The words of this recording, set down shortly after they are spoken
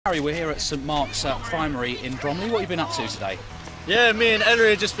Harry, we're here at St Mark's Primary in Bromley. What have you been up to today? Yeah, me and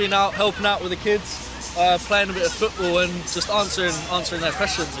Ellery have just been out helping out with the kids, playing a bit of football and just answering their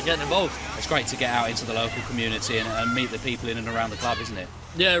questions and getting involved. It's great to get out into the local community and meet the people in and around the club, isn't it?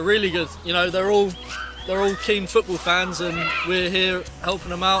 Yeah, really good. You know, they're all keen football fans and we're here helping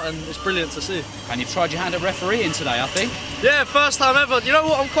them out and it's brilliant to see. And you've tried your hand at refereeing today, I think? Yeah, first time ever. You know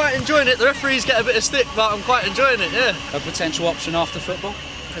what, I'm quite enjoying it. The referees get a bit of stick, but I'm quite enjoying it, yeah. A potential option after football?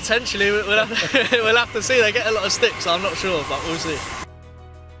 Potentially, we'll have to see. They get a lot of stick, so I'm not sure, but we'll see.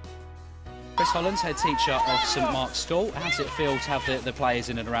 Chris Holland's head teacher of St Mark's School. How does it feel to have the players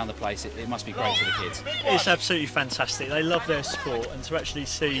in and around the place? It must be great for the kids. It's absolutely fantastic. They love their sport, and to actually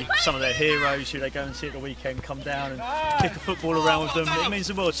see some of their heroes who they go and see at the weekend come down and kick a football around with them, it means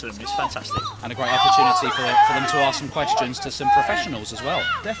the world to them. It's fantastic. And a great opportunity for them to ask some questions to some professionals as well.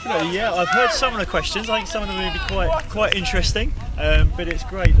 Definitely, yeah. I've heard some of the questions. I think some of them will be quite interesting, but it's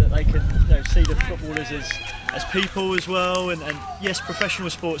great that they can see the footballers as people as well, and yes, professional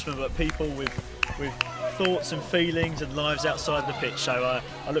sportsmen, but people with thoughts and feelings and lives outside the pitch. So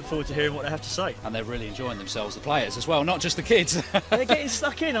I look forward to hearing what they have to say. And they're really enjoying themselves, the players as well, not just the kids. They're getting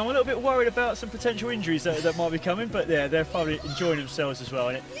stuck in. I'm a little bit worried about some potential injuries that might be coming, but yeah, they're probably enjoying themselves as well.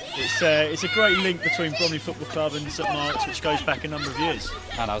 And it's a great link between Bromley Football Club and St Mark's, which goes back a number of years.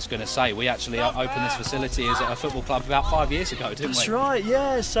 And I was going to say, we actually opened this facility as a football club about 5 years ago, didn't we? That's right,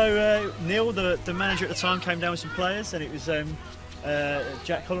 yeah. So Neil, the manager at the time, came down with some players, and it was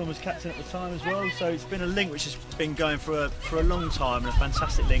Jack Holland was captain at the time as well. So it's been a link which has been going for a long time, and a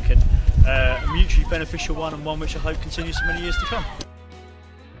fantastic link, and a mutually beneficial one, and one which I hope continues for many years to come.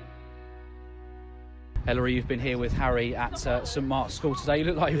 Ellery, you've been here with Harry at St Mark's School today. You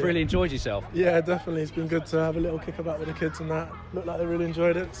look like you've really enjoyed yourself. Yeah, definitely. It's been good to have a little kick about with the kids and that. Looked like they really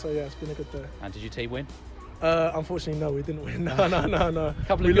enjoyed it. So yeah, it's been a good day. And did your team win? Unfortunately, no, we didn't win. No.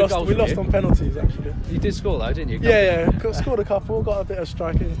 We lost on penalties, actually. You did score though, didn't you? Yeah. Scored a couple. Got a bit of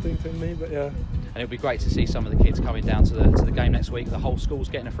striking instinct in me, but yeah. And it'll be great to see some of the kids coming down to the game next week. The whole school's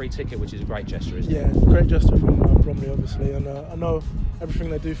getting a free ticket, which is a great gesture, isn't it? Yeah, great gesture from Bromley, obviously, and I know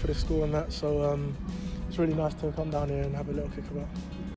everything they do for the school and that. So it's really nice to come down here and have a little kick about.